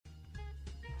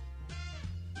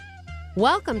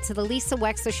Welcome to the Lisa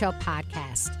Wexler Show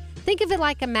podcast. Think of it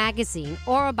like a magazine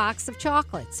or a box of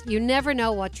chocolates. You never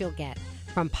know what you'll get.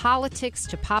 From politics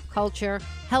to pop culture,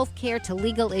 healthcare to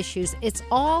legal issues, it's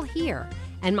all here.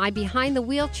 And my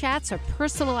behind-the-wheel chats are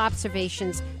personal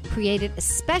observations created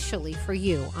especially for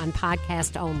you on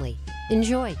podcast only.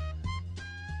 Enjoy.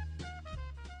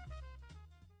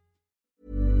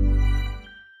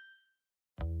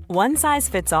 One size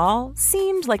fits all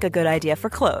seemed like a good idea for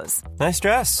clothes. Nice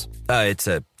dress. It's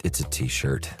a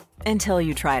t-shirt. Until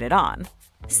you tried it on.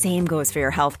 Same goes for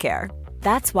your healthcare.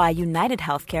 That's why United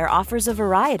Healthcare offers a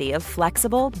variety of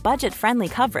flexible, budget-friendly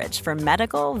coverage for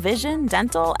medical, vision,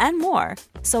 dental, and more.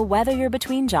 So whether you're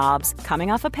between jobs,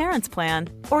 coming off a parent's plan,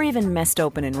 or even missed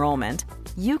open enrollment,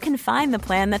 you can find the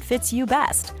plan that fits you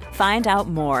best. Find out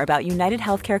more about United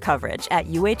Healthcare coverage at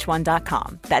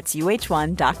uh1.com. That's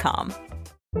uh1.com.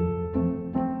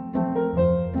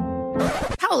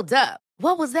 Hold up.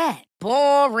 What was that?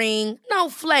 Boring. No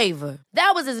flavor.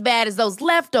 That was as bad as those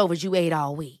leftovers you ate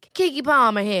all week. Keke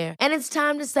Palmer here. And it's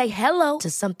time to say hello to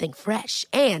something fresh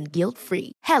and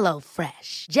guilt-free. Hello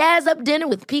Fresh. Jazz up dinner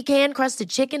with pecan-crusted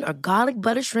chicken or garlic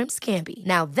butter shrimp scampi.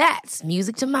 Now that's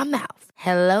music to my mouth.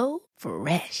 Hello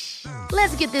Fresh.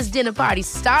 Let's get this dinner party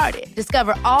started.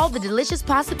 Discover all the delicious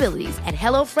possibilities at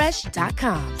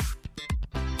hellofresh.com.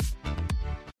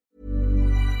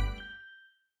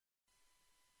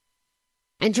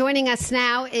 And joining us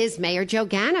now is Mayor Joe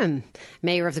Ganim,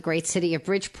 mayor of the great city of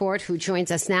Bridgeport, who joins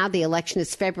us now. The election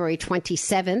is February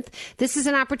 27th. This is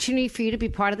an opportunity for you to be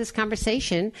part of this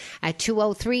conversation at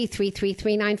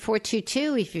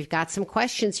 203-333-9422. If you've got some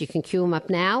questions, you can queue them up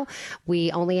now.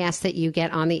 We only ask that you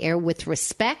get on the air with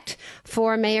respect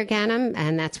for Mayor Ganim,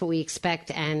 and that's what we expect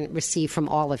and receive from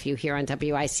all of you here on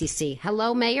WICC.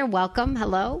 Hello, Mayor. Welcome.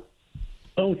 Hello.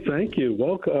 Oh, thank you.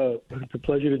 Welcome. It's a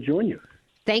pleasure to join you.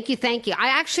 Thank you. Thank you.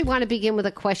 I actually want to begin with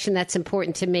a question that's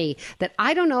important to me that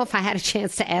I don't know if I had a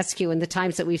chance to ask you in the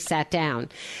times that we've sat down,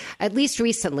 at least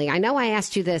recently. I know I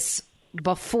asked you this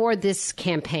before this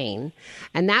campaign,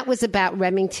 and that was about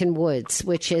Remington Woods,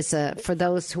 which is, for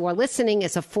those who are listening,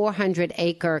 is a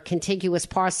 400-acre contiguous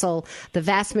parcel, the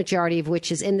vast majority of which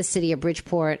is in the city of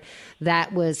Bridgeport,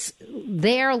 that was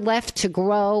there left to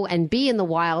grow and be in the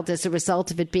wild as a result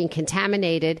of it being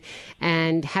contaminated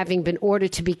and having been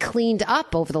ordered to be cleaned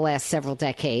up over the last several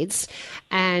decades.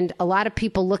 And a lot of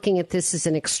people looking at this as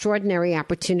an extraordinary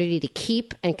opportunity to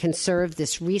keep and conserve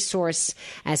this resource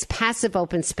as passive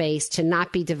open space to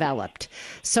not be developed.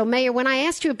 So, Mayor, when I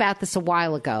asked you about this a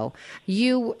while ago,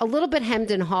 you a little bit hemmed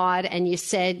and hawed, and you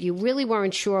said you really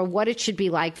weren't sure what it should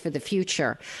be like for the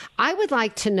future. I would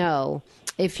like to know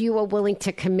if you are willing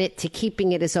to commit to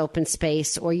keeping it as open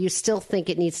space, or you still think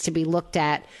it needs to be looked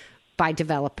at by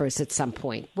developers at some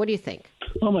point. What do you think?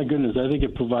 Oh, my goodness. I think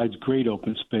it provides great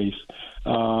open space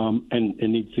and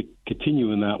needs to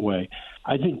continue in that way.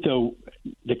 I think, though,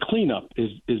 the cleanup has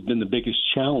been the biggest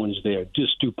challenge there.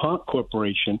 Just DuPont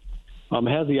Corporation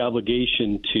has the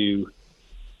obligation to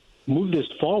move this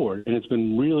forward, and it's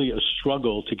been really a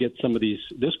struggle to get some of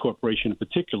this corporation in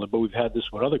particular, but we've had this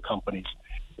with other companies.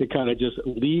 They kind of just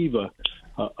leave a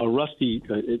rusty,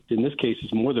 in this case,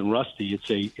 it's more than rusty.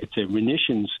 It's a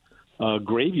munitions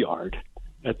graveyard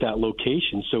at that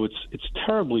location. So it's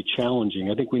terribly challenging.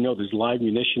 I think we know there's live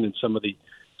munition in some of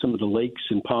the lakes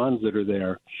and ponds that are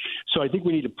there. So I think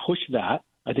we need to push that.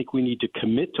 I think we need to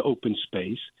commit to open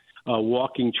space,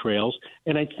 walking trails.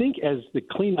 And I think as the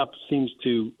cleanup seems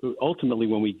to ultimately,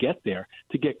 when we get there,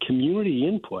 to get community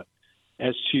input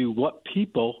as to what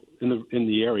people in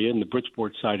the area, in the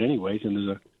Bridgeport side anyways, and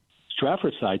there's a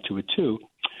Stratford side to it too,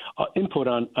 input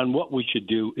on what we should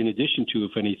do in addition to,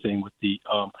 if anything, with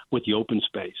the open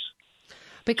space.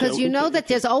 Because you know that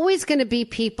there's always going to be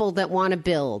people that want to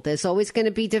build. There's always going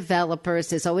to be developers.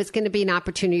 There's always going to be an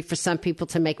opportunity for some people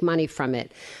to make money from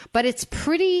it. But it's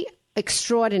pretty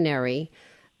extraordinary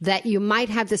that you might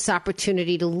have this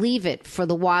opportunity to leave it for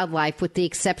the wildlife, with the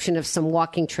exception of some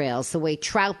walking trails, the way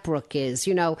Trout Brook is.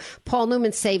 You know, Paul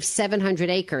Newman saved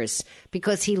 700 acres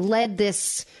because he led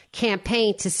this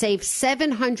campaign to save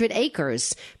 700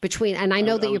 acres between, and I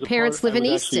know that your parents live in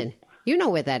Easton. You know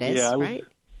where that is, right?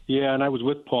 Yeah, and I was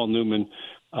with Paul Newman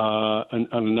on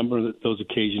a number of those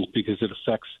occasions because it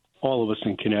affects all of us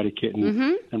in Connecticut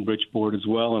and Bridgeport as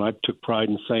well. And I took pride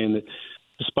in saying that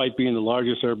despite being the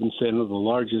largest urban center, the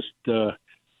largest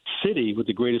city with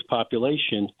the greatest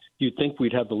population, you'd think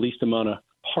we'd have the least amount of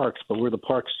parks, but we're the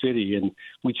park city, and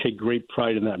we take great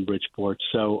pride in that in Bridgeport.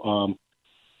 So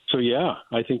yeah,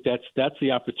 I think that's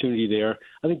the opportunity there.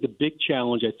 I think the big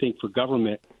challenge, I think, for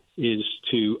government is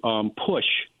to push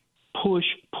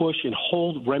and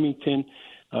hold Remington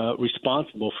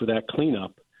responsible for that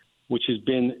cleanup, which has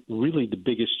been really the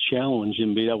biggest challenge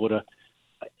in being able to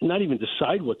not even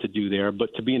decide what to do there,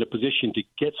 but to be in a position to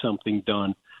get something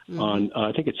done on,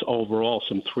 I think it's overall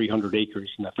some 300 acres,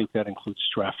 and I think that includes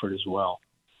Stratford as well.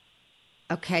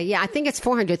 Okay, yeah, I think it's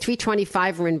 400.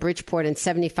 325 are in Bridgeport and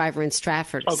 75 are in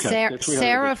Stratford. Okay,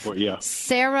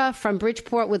 Sarah from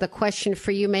Bridgeport with a question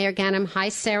for you, Mayor Ganim. Hi,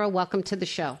 Sarah. Welcome to the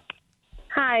show.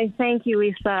 Hi, thank you,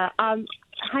 Lisa.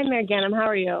 Hi, Mayor Ganim. How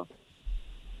are you?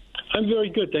 I'm very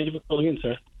good. Thank you for calling in,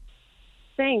 sir.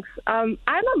 Thanks. I'm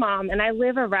a mom, and I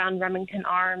live around Remington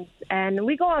Arms, and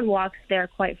we go on walks there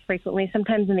quite frequently,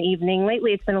 sometimes in the evening.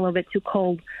 Lately, it's been a little bit too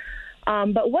cold.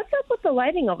 But what's up with the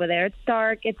lighting over there? It's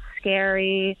dark. It's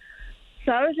scary.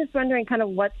 So I was just wondering kind of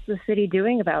what's the city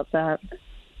doing about that?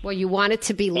 Well, you want it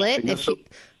to be lit?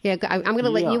 I'm going to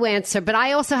let you answer. But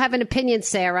I also have an opinion,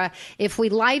 Sarah. If we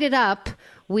light it up,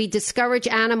 we discourage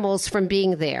animals from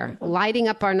being there. Lighting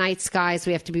up our night skies,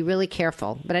 we have to be really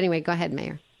careful. But anyway, go ahead,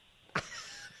 Mayor.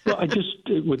 Well,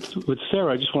 with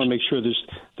Sarah, I just want to make sure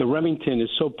the Remington is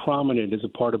so prominent as a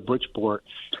part of Bridgeport.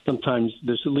 Sometimes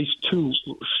there's at least two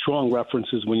strong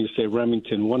references when you say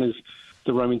Remington. One is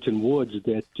the Remington Woods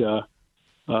that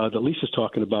Lisa's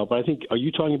talking about. But I think, are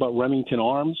you talking about Remington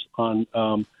Arms on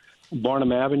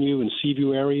Barnum Avenue and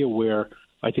Seaview area, where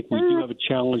I think we do have a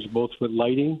challenge both with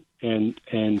lighting and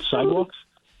sidewalks?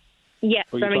 Yes,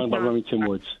 or are you talking about Remington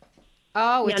Woods?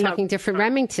 Oh, we're talking different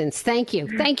Remingtons. Thank you.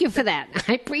 Thank you for that.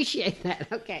 I appreciate that.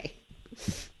 Okay.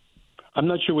 I'm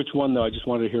not sure which one, though. I just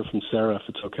wanted to hear from Sarah, if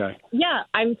it's okay. Yeah,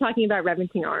 I'm talking about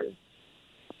Remington Arms.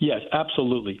 Yes,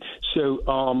 absolutely.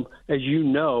 So, as you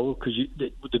know, because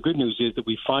the good news is that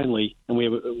we finally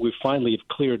have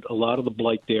cleared a lot of the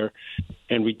blight there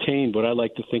and retained what I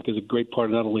like to think is a great part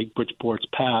of not only Bridgeport's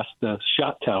past, the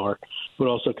shot tower, but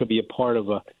also could be a part of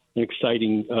an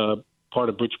exciting part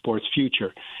of Bridgeport's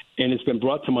future. And it's been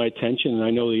brought to my attention, and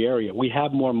I know the area. We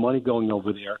have more money going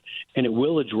over there, and it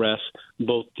will address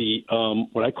both the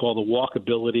what I call the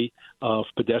walkability of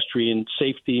pedestrian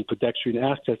safety and pedestrian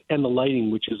access and the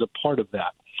lighting, which is a part of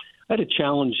that. I had a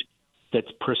challenge that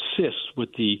persists with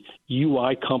the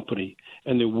UI company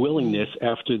and their willingness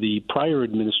after the prior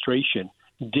administration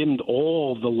dimmed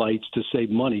all the lights to save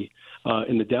money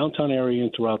in the downtown area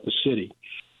and throughout the city.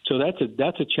 So that's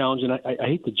a challenge, and I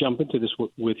hate to jump into this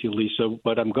with you, Lisa,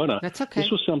 but I'm gonna. That's okay.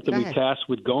 This was something we tasked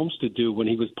with Gomes to do when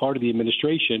he was part of the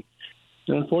administration,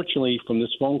 and unfortunately, from this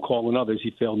phone call and others,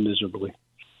 he failed miserably.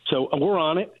 So we're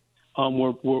on it.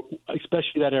 We're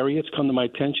especially that area. It's come to my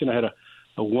attention. I had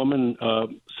a woman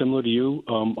similar to you,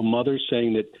 a mother,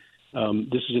 saying that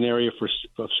this is an area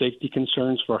of safety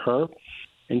concerns for her,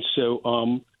 and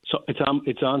so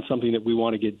it's on something that we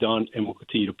want to get done, and we'll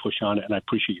continue to push on it. And I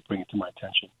appreciate you bringing it to my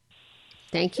attention.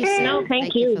 Thank you, Sam. No,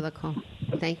 thank you for the call.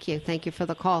 Thank you. Thank you for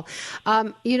the call.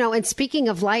 And speaking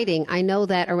of lighting, I know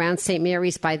that around St.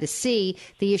 Mary's by the Sea,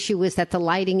 the issue is that the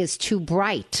lighting is too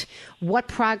bright. What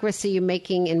progress are you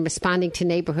making in responding to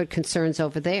neighborhood concerns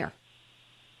over there?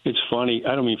 It's funny.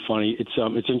 I don't mean funny.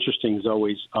 It's interesting as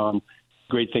always.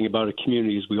 Great thing about a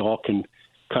community is we all can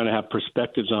kind of have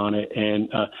perspectives on it. And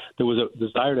there was a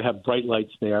desire to have bright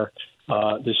lights there.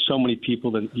 There's so many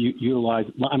people that utilize.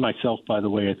 I myself, by the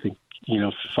way, I think,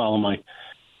 follow my.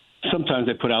 Sometimes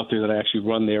I put out there that I actually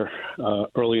run there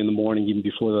early in the morning, even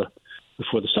before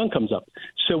the sun comes up.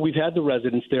 So we've had the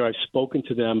residents there. I've spoken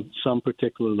to them. Some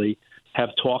particularly have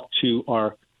talked to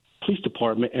our police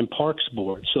department and parks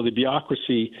board. So the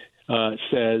bureaucracy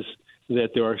says that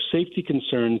there are safety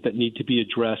concerns that need to be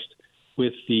addressed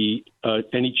with the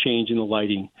any change in the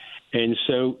lighting, and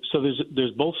so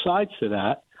there's both sides to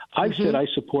that. I've said I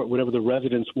support whatever the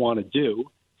residents want to do,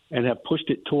 and have pushed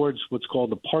it towards what's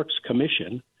called the Parks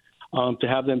Commission to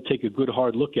have them take a good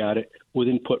hard look at it with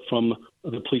input from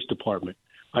the police department.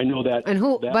 I know that. And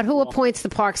who appoints the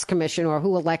Parks Commission, or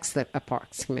who elects the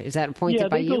Parks Commission? Is that appointed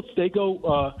by you?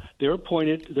 They're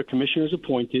appointed. The commissioner is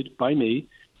appointed by me.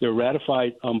 They're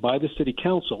ratified by the city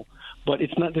council. But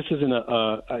it's not. This isn't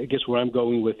I guess where I'm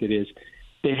going with it is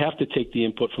they have to take the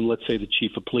input from, let's say, the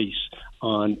chief of police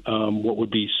on what would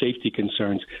be safety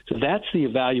concerns. So that's the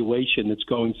evaluation that's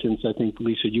going since, I think,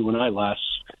 Lisa, you and I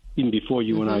even before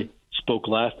you and I spoke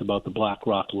last about the Black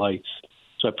Rock lights.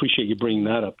 So I appreciate you bringing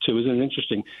that up too. Isn't it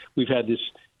interesting? We've had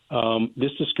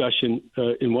this discussion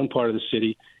in one part of the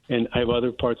city, and I have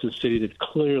other parts of the city that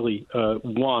clearly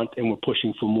want and we're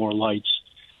pushing for more lights.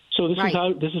 So this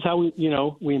is how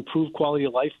we improve quality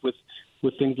of life with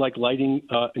things like lighting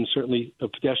and certainly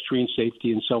pedestrian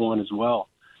safety and so on as well.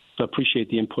 So I appreciate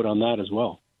the input on that as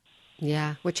well.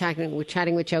 Yeah, we're chatting with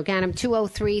Joe Ganim,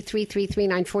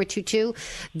 203-333-9422.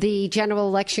 The general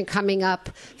election coming up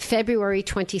February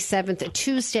 27th,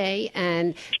 Tuesday,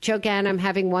 and Joe Ganim,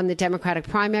 having won the Democratic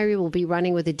primary, will be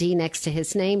running with a D next to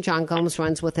his name. John Gomes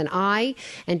runs with an I,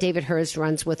 and David Hurst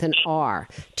runs with an R.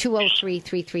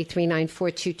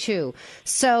 203-333-9422.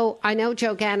 So I know,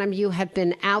 Joe Ganim, you have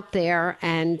been out there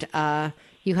and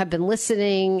you have been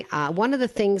listening. One of the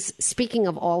things, speaking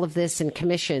of all of this and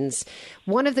commissions,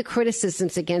 one of the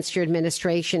criticisms against your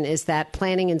administration is that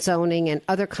planning and zoning and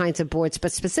other kinds of boards,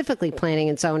 but specifically planning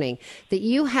and zoning, that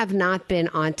you have not been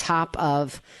on top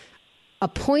of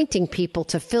appointing people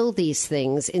to fill these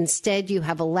things. Instead, you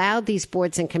have allowed these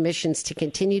boards and commissions to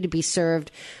continue to be served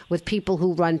with people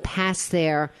who run past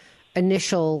their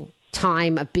initial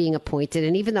time of being appointed.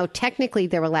 And even though technically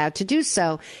they're allowed to do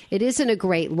so, it isn't a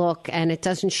great look, and it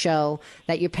doesn't show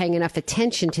that you're paying enough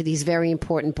attention to these very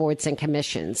important boards and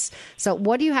commissions. So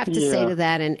what do you have to say to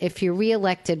that? And if you're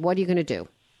reelected, what are you going to do?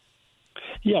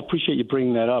 Yeah, I appreciate you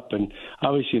bringing that up. And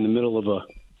obviously in the middle of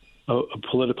a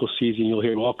political season, you'll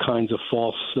hear all kinds of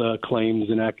false claims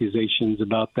and accusations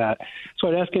about that. So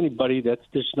I'd ask anybody that's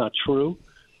just not true.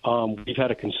 We've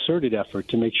had a concerted effort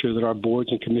to make sure that our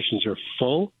boards and commissions are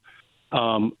full.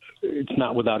 It's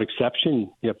not without exception.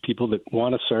 You have people that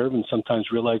want to serve and sometimes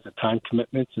realize the time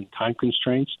commitments and time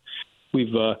constraints.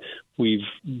 We've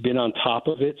been on top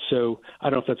of it. So I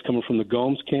don't know if that's coming from the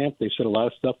Gomes camp. They've said a lot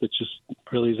of stuff that just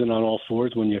really isn't on all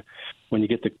fours when you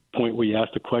get to the point where you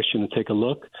ask the question and take a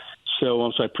look. So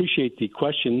I appreciate the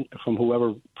question from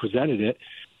whoever presented it,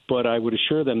 but I would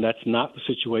assure them that's not the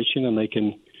situation, and they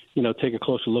can, take a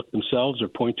closer look themselves or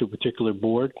point to a particular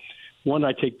board. One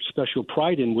I take special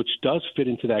pride in, which does fit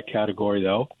into that category,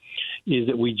 though, is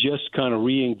that we just kind of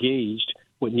re-engaged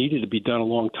what needed to be done a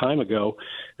long time ago,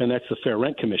 and that's the Fair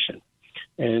Rent Commission.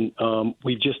 And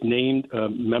we've just named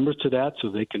members to that so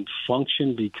they can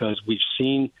function, because we've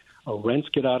seen rents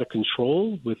get out of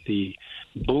control with the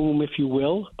boom, if you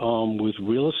will, with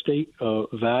real estate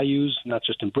values, not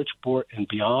just in Bridgeport and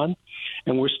beyond.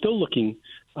 And we're still looking.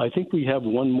 I think we have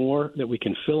one more that we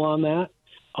can fill on that.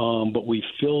 But we've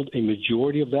filled a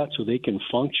majority of that so they can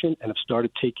function and have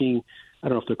started taking, I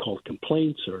don't know if they're called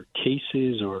complaints or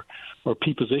cases or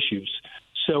people's issues.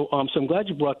 So I'm glad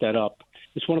you brought that up.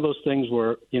 It's one of those things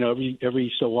where,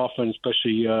 every so often,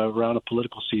 especially around a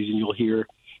political season, you'll hear,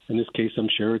 in this case, I'm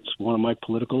sure it's one of my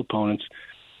political opponents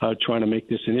trying to make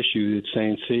this an issue. It's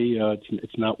saying, see,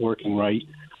 it's not working right.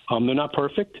 They're not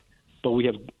perfect, but we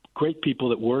have great people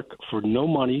that work for no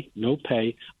money, no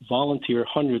pay, volunteer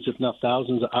hundreds, if not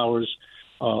thousands of hours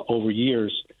over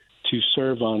years to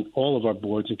serve on all of our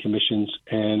boards and commissions.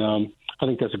 And I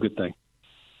think that's a good thing.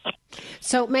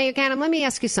 So, Mayor Ganim, let me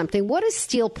ask you something. What is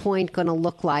Steel Point going to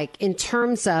look like in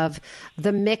terms of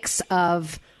the mix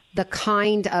of the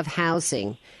kind of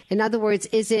housing? In other words,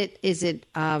 is it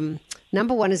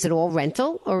number one, is it all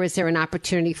rental, or is there an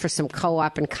opportunity for some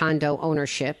co-op and condo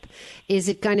ownership? Is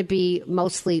it going to be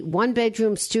mostly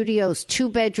one-bedroom studios, two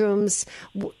bedrooms?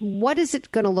 What is it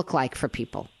going to look like for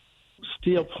people?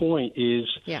 Steel Point is,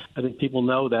 I think people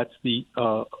know, that's the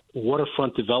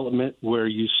waterfront development where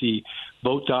you see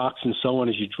boat docks and so on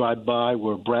as you drive by,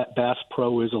 where Bass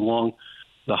Pro is along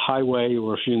the highway,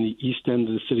 or if you're in the east end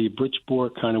of the city of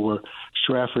Bridgeport, kind of where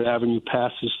Stratford Avenue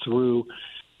passes through.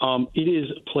 It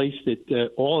is a place that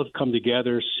all have come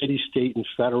together, city, state, and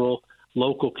federal,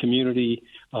 local community,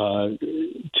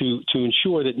 to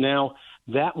ensure that now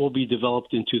that will be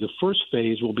developed into the first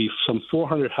phase will be some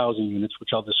 400 housing units, which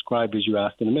I'll describe as you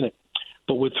asked in a minute,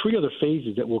 but with three other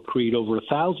phases that will create over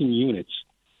 1,000 units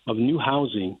of new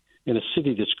housing in a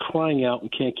city that's crying out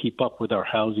and can't keep up with our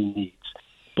housing needs,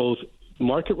 both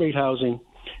market rate housing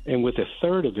and with a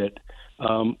third of it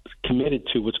committed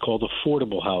to what's called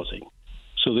affordable housing.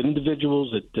 So that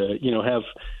individuals that have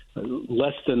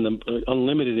less than the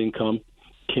unlimited income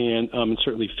can, and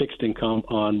certainly fixed income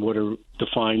on what are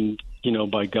defined,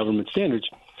 by government standards,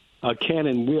 can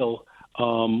and will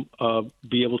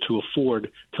be able to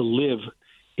afford to live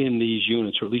in these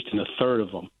units, or at least in a third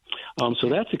of them. So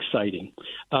that's exciting.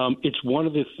 It's one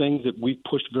of the things that we've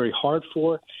pushed very hard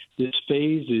for. This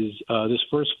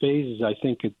first phase is, I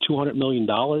think, at $200 million.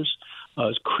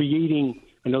 Is creating.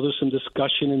 I know there's some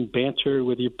discussion and banter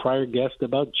with your prior guest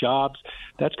about jobs.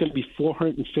 That's going to be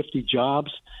 450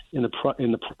 jobs in the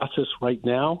process right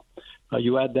now.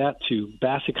 You add that to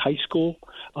Bassick High School,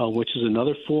 which is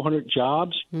another 400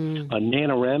 jobs.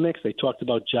 Nanoramics, they talked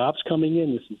about jobs coming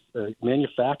in. This is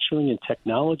manufacturing and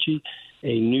technology,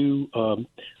 a new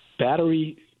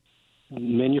battery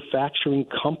manufacturing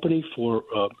company for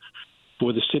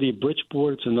the city of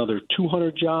Bridgeport. It's another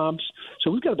 200 jobs.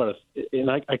 So we've got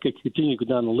and I could continue to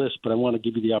go down the list, but I want to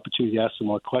give you the opportunity to ask some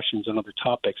more questions on other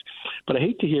topics. But I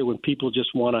hate to hear when people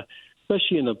just want to,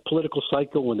 especially in the political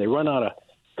cycle, when they run out of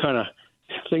kind of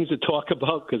things to talk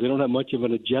about because they don't have much of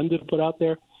an agenda to put out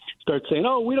there, start saying,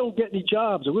 oh, we don't get any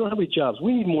jobs, or we don't have any jobs.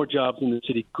 We need more jobs in the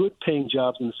city, good paying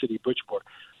jobs in the city of Bridgeport.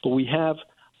 But we have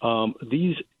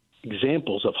these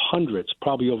examples of hundreds,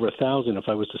 probably over 1,000 if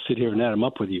I was to sit here and add them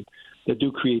up with you, that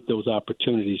do create those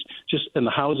opportunities. Just in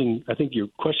the housing, I think your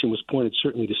question was pointed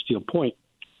certainly to Steel Point,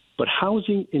 but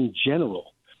housing in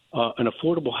general, an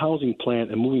affordable housing plan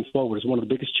and moving forward is one of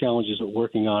the biggest challenges that we're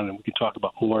working on, and we can talk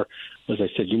about more. As I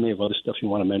said, you may have other stuff you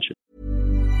want to mention.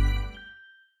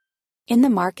 In the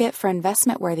market for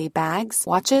investment-worthy bags,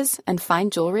 watches, and fine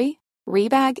jewelry,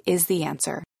 Rebag is the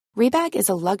answer. Rebag is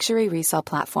a luxury resale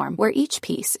platform where each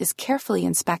piece is carefully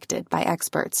inspected by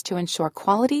experts to ensure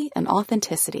quality and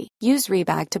authenticity. Use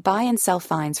Rebag to buy and sell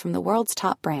finds from the world's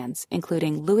top brands,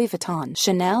 including Louis Vuitton,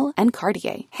 Chanel, and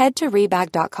Cartier. Head to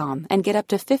Rebag.com and get up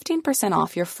to 15%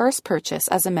 off your first purchase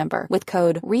as a member with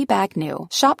code REBAGNEW.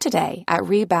 Shop today at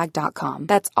Rebag.com.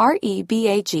 That's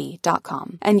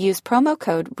REBAG.com. And use promo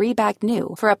code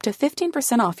REBAGNEW for up to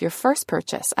 15% off your first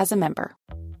purchase as a member.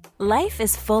 Life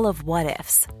is full of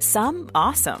what-ifs. Some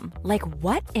awesome, like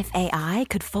what if AI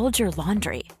could fold your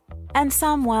laundry? And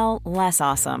some, well, less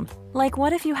awesome, like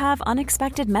what if you have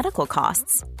unexpected medical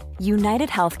costs? United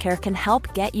Healthcare can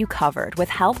help get you covered with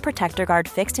Health Protector Guard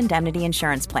fixed indemnity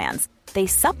insurance plans. They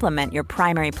supplement your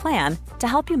primary plan to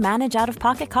help you manage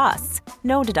out-of-pocket costs.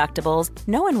 No deductibles,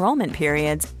 no enrollment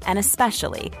periods, and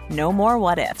especially no more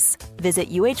what-ifs.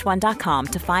 Visit uh1.com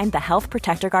to find the Health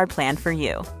Protector Guard plan for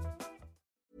you.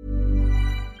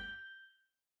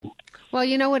 Well,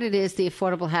 you know what it is, the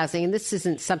affordable housing, and this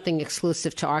isn't something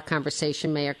exclusive to our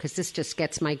conversation, Mayor, because this just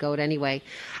gets my goat anyway.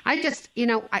 I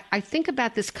think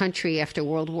about this country after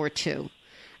World War II,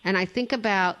 and I think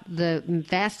about the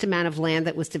vast amount of land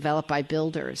that was developed by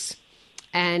builders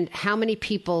and how many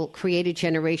people created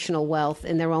generational wealth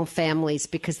in their own families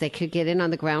because they could get in on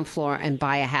the ground floor and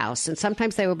buy a house. And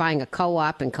sometimes they were buying a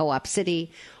co-op in Co-op City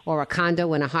or a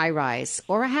condo in a high-rise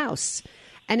or a house.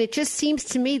 And it just seems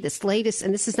to me this latest,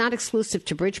 and this is not exclusive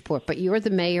to Bridgeport, but you're the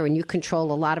mayor and you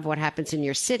control a lot of what happens in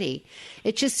your city.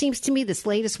 It just seems to me this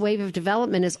latest wave of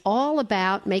development is all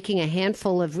about making a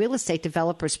handful of real estate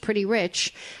developers pretty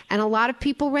rich and a lot of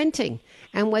people renting.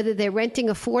 And whether they're renting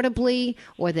affordably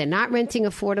or they're not renting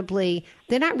affordably,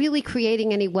 they're not really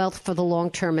creating any wealth for the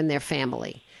long term in their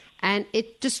family. And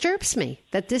it disturbs me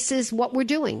that this is what we're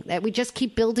doing, that we just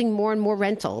keep building more and more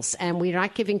rentals and we're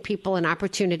not giving people an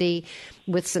opportunity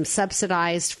with some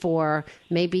subsidized for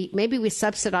maybe we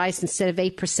subsidize instead of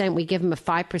 8%, we give them a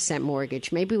 5%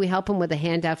 mortgage. Maybe we help them with a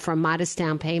handout for a modest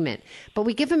down payment, but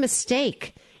we give them a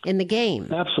stake in the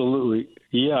game. Absolutely.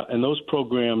 Yeah. And those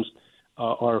programs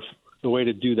are the way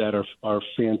to do that are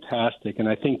fantastic. And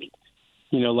I think,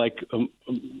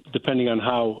 depending on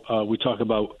how we talk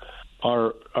about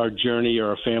our journey or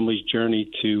our family's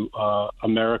journey to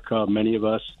America, many of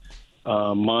us,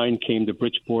 mine came to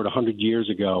Bridgeport 100 years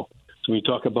ago. So when you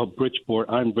talk about Bridgeport,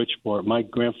 I'm Bridgeport. My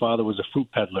grandfather was a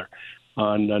fruit peddler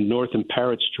on North and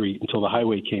Parrott Street until the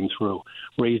highway came through.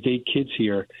 Raised 8 kids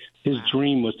here. His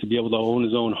dream was to be able to own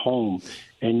his own home.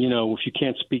 And, if you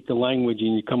can't speak the language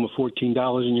and you come with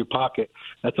 $14 in your pocket,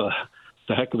 that's a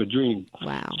heck of a dream.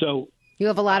 Wow. So you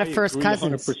have a lot of first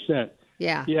cousins. 100%.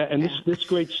 Yeah. Yeah, and this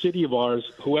great city of ours,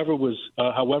 however it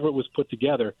was put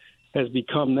together, has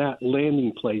become that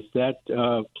landing place, that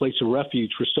place of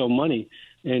refuge for so many.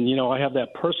 And, I have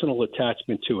that personal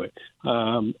attachment to it.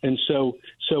 And so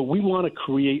we want to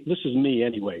create, this is me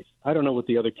anyways. I don't know what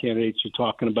the other candidates are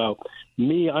talking about.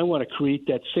 Me, I want to create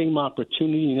that same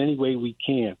opportunity in any way we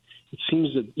can. It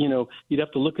seems that, you'd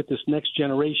have to look at this next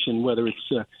generation, whether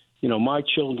it's, my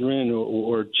children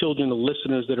or children of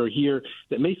listeners that are here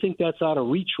that may think that's out of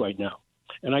reach right now.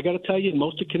 And I got to tell you,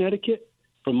 most of Connecticut,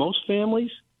 for most families,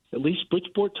 at least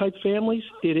Bridgeport-type families,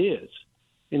 it is.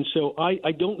 And so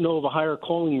I don't know of a higher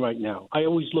calling right now. I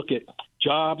always look at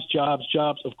jobs,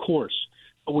 of course.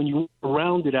 But when you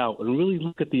round it out and really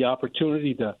look at the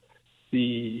opportunity,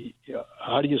 the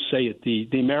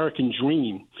American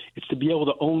dream, it's to be able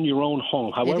to own your own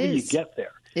home, however you get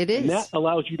there. It is. And that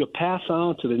allows you to pass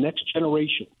on to the next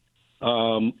generation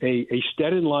a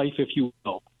stead in life, if you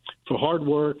will, for hard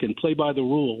work and play by the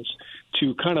rules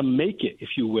to kind of make it, if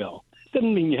you will.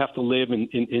 Doesn't mean you have to live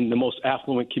in the most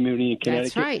affluent community in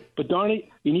Connecticut. That's right. But darn it,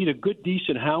 you need a good,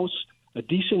 decent house, a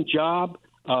decent job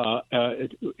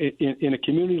in a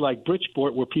community like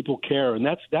Bridgeport where people care. And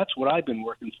that's what I've been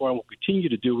working for and will continue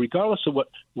to do, regardless of what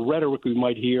rhetoric we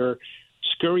might hear,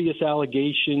 scurrious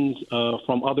allegations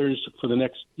from others for the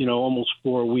next, almost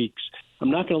 4 weeks.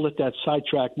 I'm not going to let that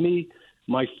sidetrack me.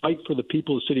 My fight for the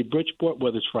people of the city of Bridgeport,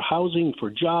 whether it's for housing,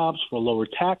 for jobs, for lower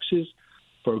taxes,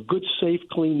 for good, safe,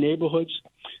 clean neighborhoods.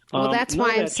 Well, that's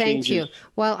why I'm saying to you.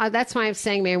 Well, that's why I'm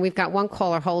saying, man, we've got one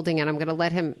caller holding, and I'm going to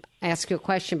let him ask you a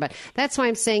question. But that's why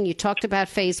I'm saying you talked about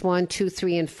phase 1, 2,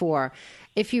 3, and 4.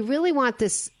 If you really want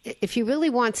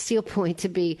Steel Point to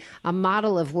be a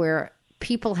model of where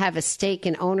people have a stake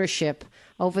in ownership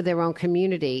over their own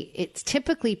community, it's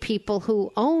typically people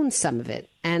who own some of it.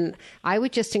 And I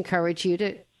would just encourage you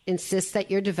to insist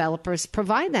that your developers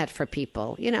provide that for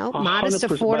people, modest,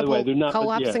 affordable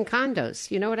co-ops and condos.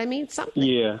 You know what I mean? Something.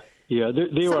 Yeah.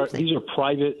 These are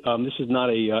private. This is not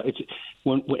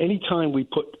anytime we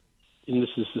put, and this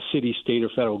is the city, state, or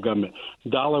federal government,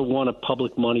 $1 of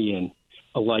public money in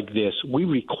like this, we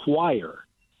require,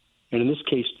 and in this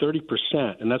case,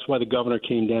 30%, and that's why the governor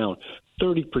came down,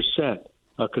 30%,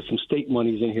 because some state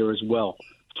money's in here as well,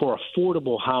 for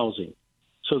affordable housing.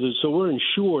 So we're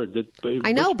insured that.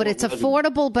 I know, but it's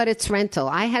affordable, but it's rental.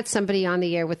 I had somebody on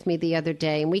the air with me the other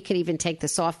day, and we could even take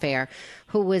this off air,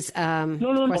 who was, of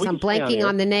course, I'm blanking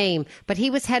on the name, but he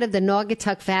was head of the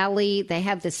Naugatuck Valley. They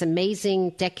have this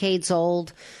amazing,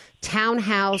 decades-old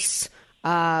townhouse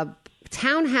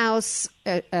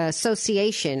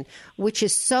association, which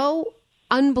is so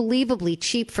unbelievably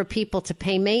cheap for people to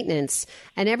pay maintenance,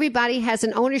 and everybody has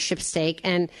an ownership stake,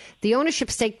 and the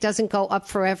ownership stake doesn't go up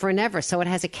forever and ever, so it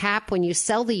has a cap. When you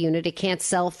sell the unit, it can't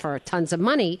sell for tons of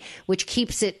money, which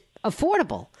keeps it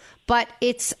affordable. But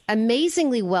it's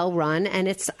amazingly well run,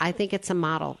 and I think it's a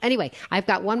model. Anyway, I've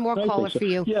got one more caller for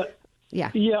you.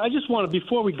 Yeah. I just want to,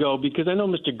 before we go, because I know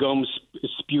Mr. Gomes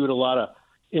spewed a lot of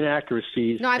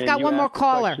inaccuracies. No, I've got one more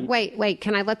caller. Wait.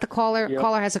 Can I let the caller? Yep.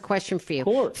 Caller has a question for you. Of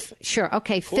course. Sure.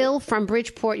 Okay. Phil from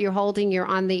Bridgeport, you're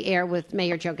on the air with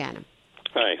Mayor Joe Ganim.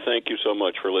 Hi. Thank you so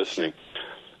much for listening.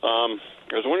 I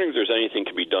was wondering if there's anything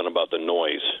to be done about the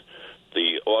noise.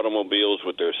 The automobiles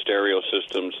with their stereo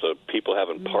systems, the people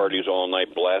having parties all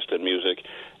night blasting music,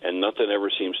 and nothing ever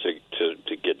seems to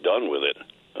get done with it.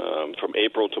 From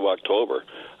April to October,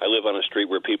 I live on a street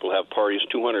where people have parties,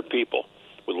 200 people,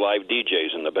 with live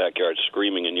DJs in the backyard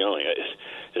screaming and yelling.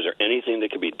 Is there anything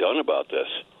that can be done about this?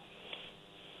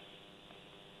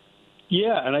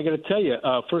 Yeah, and I got to tell you,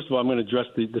 first of all, I'm going to address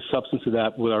the substance of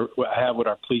that with our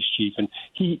police chief, and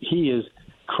he is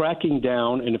cracking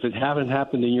down. And if it hasn't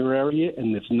happened in your area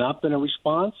and it's not been a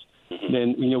response,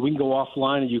 then we can go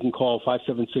offline and you can call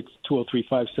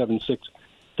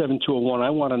 576-203-576-7201.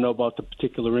 I want to know about the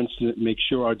particular incident and make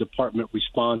sure our department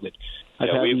responded. I've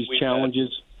had these challenges.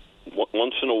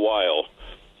 Once in a while,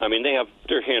 I mean,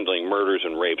 they're handling murders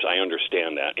and rapes. I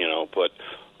understand that, but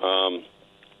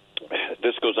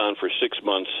this goes on for 6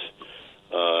 months,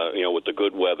 with the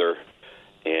good weather,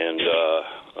 and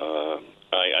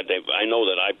I know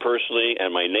that I personally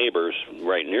and my neighbors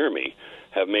right near me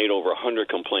have made over 100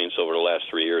 complaints over the last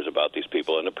 3 years about these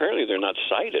people, and apparently they're not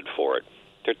cited for it.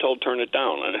 They're told turn it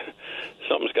down, and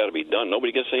something's got to be done.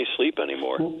 Nobody gets any sleep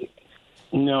anymore.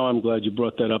 No, I'm glad you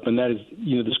brought that up, and that is,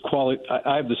 this quality.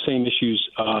 I have the same issues.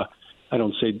 I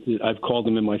don't say I've called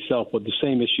them in myself, but the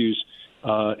same issues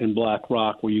in Black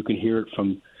Rock, where you can hear it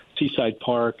from Seaside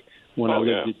Park. When I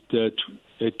lived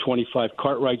at 25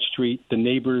 Cartwright Street, the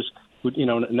neighbors would,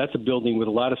 and that's a building with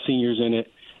a lot of seniors in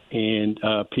it, and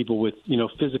people with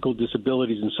physical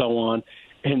disabilities and so on.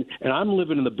 And I'm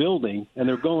living in the building, and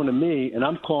they're going to me, and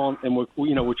I'm calling, and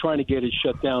we're trying to get it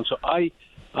shut down. So I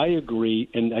agree,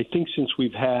 and I think since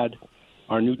we've had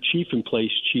our new chief in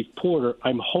place, Chief Porter,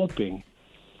 I'm hoping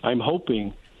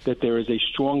that there is a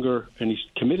stronger, and he's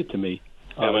committed to me.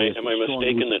 Am I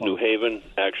mistaken that New Haven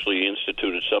actually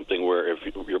instituted something where if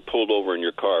you're pulled over in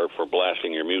your car for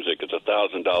blasting your music, it's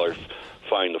 $1,000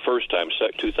 fine the first time,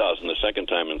 $2,000 the second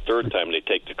time, and third time they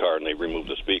take the car and they remove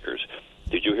the speakers.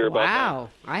 Did you hear about that? Wow,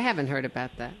 I haven't heard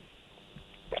about that.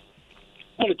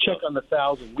 I want to check on the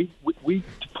 1,000. We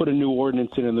put a new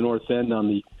ordinance in the North End on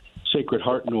the Sacred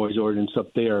Heart noise ordinance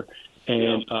up there,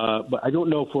 and but I don't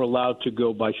know if we're allowed to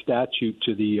go by statute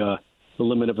to the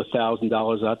limit of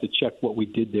 $1,000. I have to check what we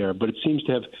did there, but it seems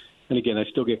to have. And again, I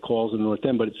still get calls in the North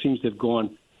End, but it seems to have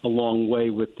gone a long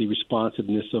way with the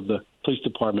responsiveness of the police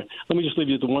department. Let me just leave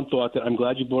you with the one thought that I'm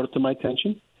glad you brought it to my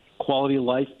attention. Quality of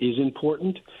life is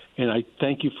important, and I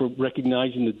thank you for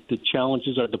recognizing the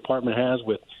challenges our department has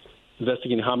with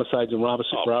investigating homicides and robberies.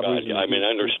 God, I mean,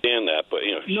 I understand that, but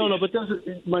No, but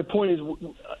my point is,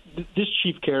 this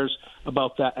chief cares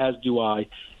about that, as do I,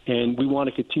 and we want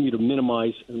to continue to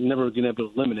minimize, never going to be able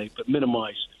to eliminate, but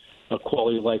minimize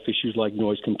quality of life issues like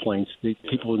noise complaints.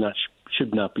 People are not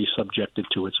should not be subjected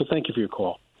to it. So thank you for your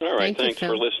call. All right. Thank you, Thanks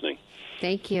for listening.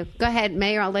 Thank you. Go ahead,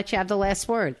 Mayor. I'll let you have the last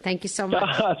word. Thank you so much.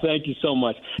 Thank you so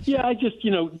much. Yeah, I just,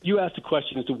 you asked a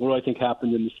question as to what I think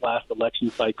happened in this last election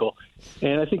cycle.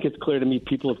 And I think it's clear to me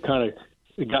people have kind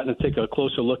of gotten to take a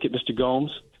closer look at Mr.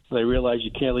 Gomes. They realize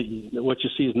you can't what you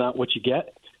see is not what you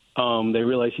get. They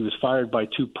realize he was fired by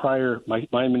two prior, my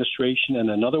administration and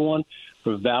another one,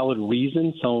 for valid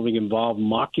reasons. Some of it involved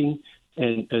mocking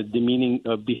and demeaning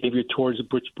behavior towards the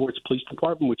Bridgeport's police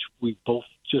department, which we both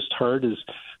just heard is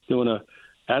doing an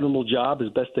admirable job as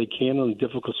best they can in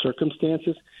difficult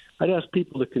circumstances. I'd ask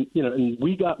people to, and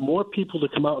we got more people to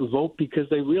come out and vote because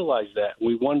they realized that.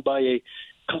 We won by a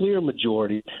clear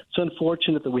majority. It's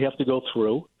unfortunate that we have to go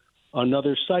through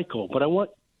another cycle, but I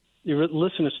want your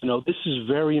listeners to know this is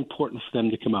very important for them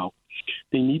to come out.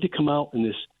 They need to come out in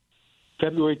this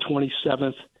February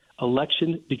 27th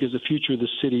election because the future of the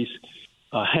cities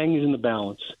hangs in the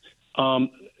balance.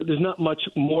 There's not much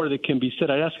more that can be said.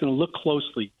 I'd ask them to look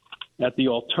closely at the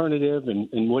alternative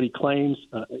and what he claims.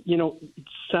 It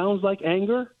sounds like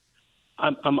anger.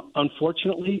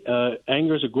 Unfortunately,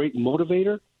 anger is a great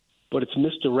motivator, but it's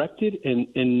misdirected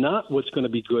and not what's going to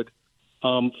be good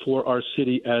for our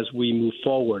city as we move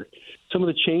forward. Some of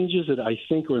the changes that I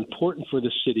think are important for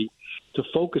the city to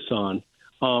focus on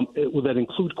that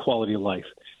include quality of life,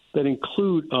 that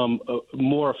include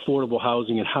more affordable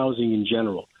housing and housing in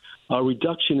general, a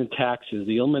reduction in taxes,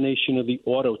 the elimination of the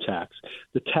auto tax,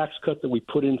 the tax cut that we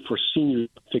put in for senior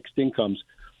fixed incomes,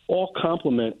 all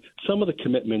complement some of the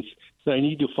commitments that I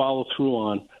need to follow through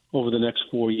on over the next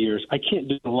 4 years. I can't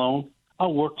do it alone.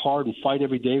 I'll work hard and fight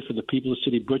every day for the people of the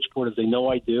city of Bridgeport, as they know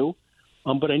I do,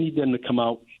 but I need them to come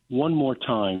out one more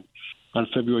time on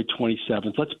February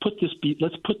 27th. Let's put this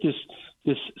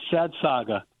sad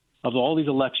saga of all these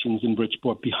elections in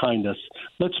Bridgeport behind us.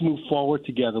 Let's move forward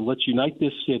together. Let's unite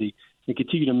this city and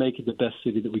continue to make it the best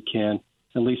city that we can.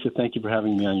 And Lisa, thank you for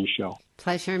having me on your show.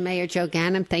 Pleasure. Mayor Joe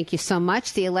Ganim, thank you so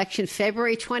much. The election,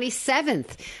 February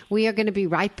 27th. We are going to be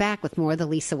right back with more of the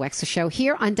Lisa Wexler Show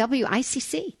here on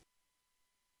WICC.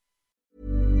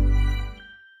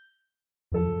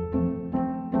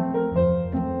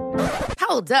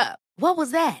 Hold up. What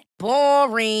was that?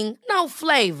 Boring. No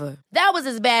flavor. That was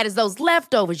as bad as those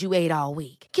leftovers you ate all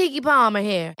week. Keke Palmer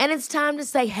here. And it's time to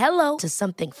say hello to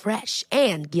something fresh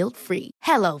and guilt-free.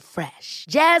 Hello Fresh.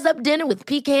 Jazz up dinner with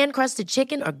pecan-crusted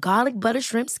chicken or garlic butter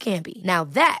shrimp scampi. Now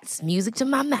that's music to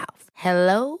my mouth.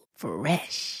 Hello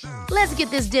Fresh. Let's get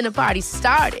this dinner party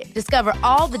started. Discover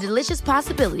all the delicious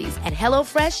possibilities at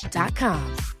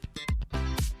HelloFresh.com.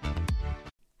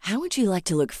 How would you like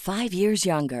to look 5 years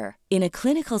younger? In a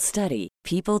clinical study,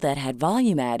 people that had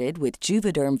volume added with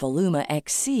Juvederm Voluma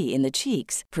XC in the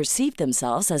cheeks perceived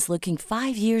themselves as looking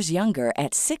 5 years younger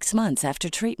at 6 months after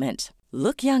treatment.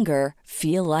 Look younger,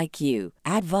 feel like you.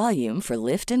 Add volume for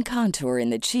lift and contour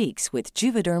in the cheeks with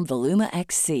Juvederm Voluma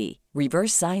XC.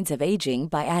 Reverse signs of aging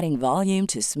by adding volume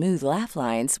to smooth laugh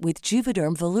lines with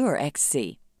Juvederm Volure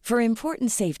XC. For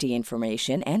important safety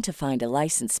information and to find a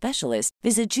licensed specialist,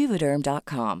 visit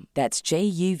Juvederm.com. That's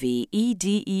JUVEDERM.com.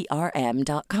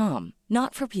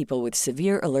 Not for people with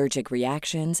severe allergic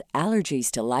reactions, allergies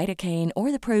to lidocaine,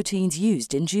 or the proteins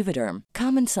used in Juvederm.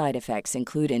 Common side effects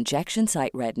include injection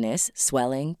site redness,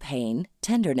 swelling, pain,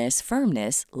 tenderness,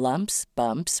 firmness, lumps,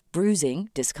 bumps, bruising,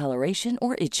 discoloration,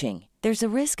 or itching. There's a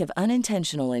risk of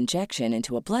unintentional injection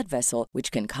into a blood vessel,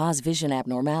 which can cause vision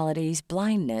abnormalities,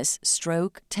 blindness,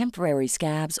 stroke, temporary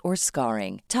scabs, or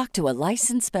scarring. Talk to a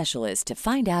licensed specialist to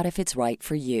find out if it's right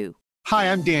for you.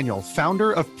 Hi, I'm Daniel,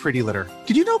 founder of Pretty Litter.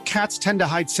 Did you know cats tend to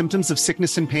hide symptoms of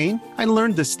sickness and pain? I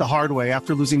learned this the hard way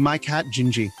after losing my cat,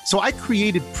 Gingy. So I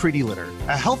created Pretty Litter,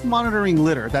 a health monitoring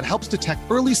litter that helps detect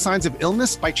early signs of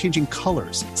illness by changing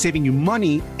colors, saving you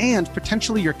money and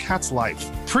potentially your cat's life.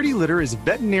 Pretty Litter is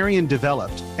veterinarian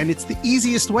developed, and it's the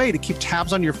easiest way to keep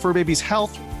tabs on your fur baby's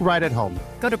health right at home.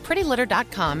 Go to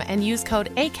prettylitter.com and use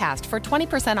code ACAST for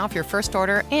 20% off your first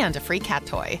order and a free cat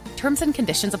toy. Terms and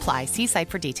conditions apply. See site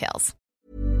for details.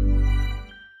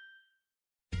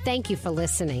 Thank you for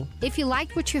listening. If you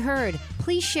liked what you heard,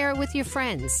 please share it with your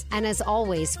friends. And as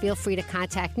always, feel free to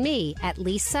contact me at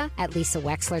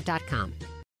lisa@lisawexler.com.